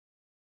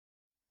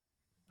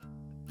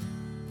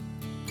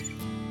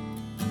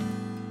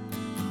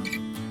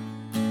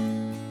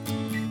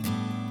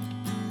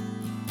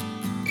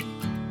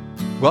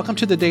Welcome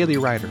to The Daily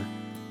Writer,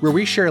 where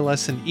we share a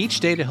lesson each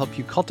day to help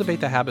you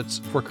cultivate the habits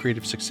for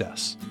creative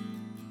success.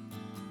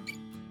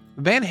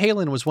 Van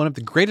Halen was one of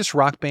the greatest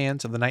rock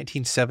bands of the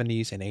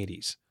 1970s and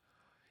 80s.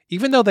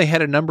 Even though they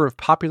had a number of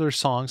popular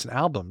songs and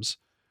albums,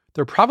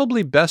 they're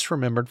probably best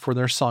remembered for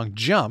their song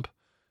Jump,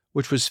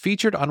 which was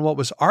featured on what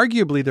was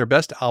arguably their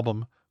best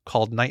album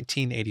called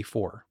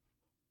 1984.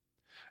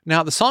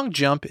 Now, the song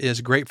Jump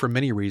is great for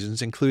many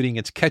reasons, including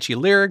its catchy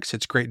lyrics,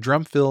 its great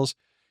drum fills,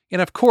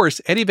 and of course,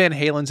 Eddie Van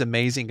Halen's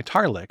amazing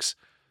guitar licks.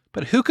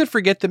 But who could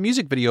forget the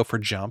music video for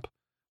Jump,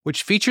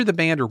 which featured the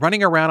band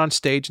running around on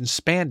stage in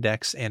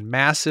spandex and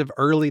massive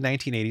early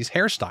 1980s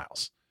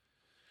hairstyles?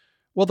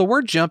 Well, the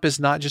word jump is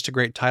not just a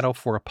great title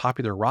for a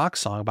popular rock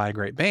song by a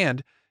great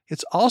band,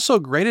 it's also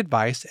great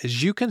advice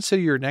as you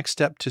consider your next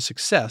step to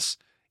success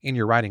in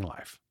your writing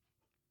life.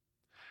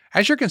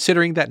 As you're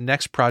considering that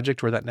next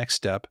project or that next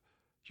step,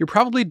 you're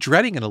probably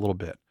dreading it a little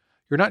bit.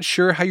 You're not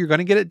sure how you're going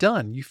to get it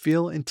done. You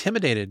feel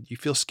intimidated. You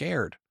feel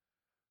scared.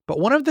 But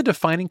one of the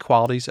defining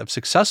qualities of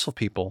successful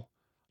people,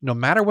 no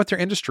matter what their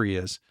industry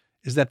is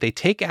that they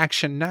take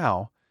action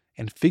now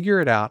and figure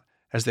it out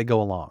as they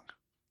go along.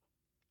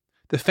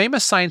 The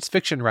famous science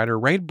fiction writer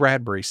Ray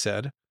Bradbury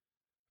said,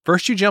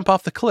 "First you jump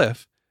off the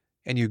cliff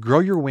and you grow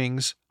your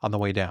wings on the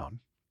way down."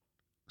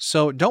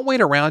 So don't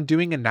wait around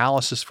doing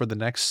analysis for the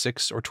next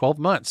 6 or 12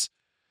 months.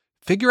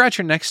 Figure out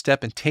your next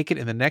step and take it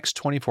in the next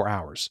 24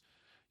 hours.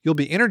 You'll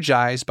be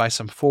energized by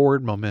some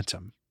forward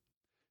momentum.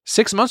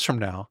 6 months from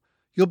now,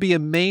 you'll be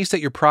amazed at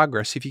your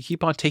progress if you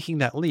keep on taking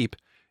that leap,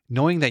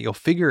 knowing that you'll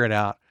figure it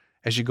out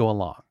as you go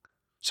along.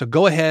 So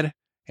go ahead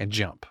and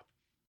jump.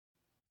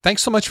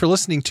 Thanks so much for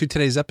listening to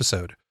today's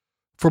episode.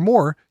 For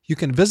more, you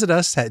can visit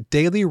us at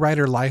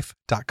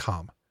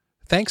dailywriterlife.com.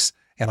 Thanks,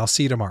 and I'll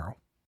see you tomorrow.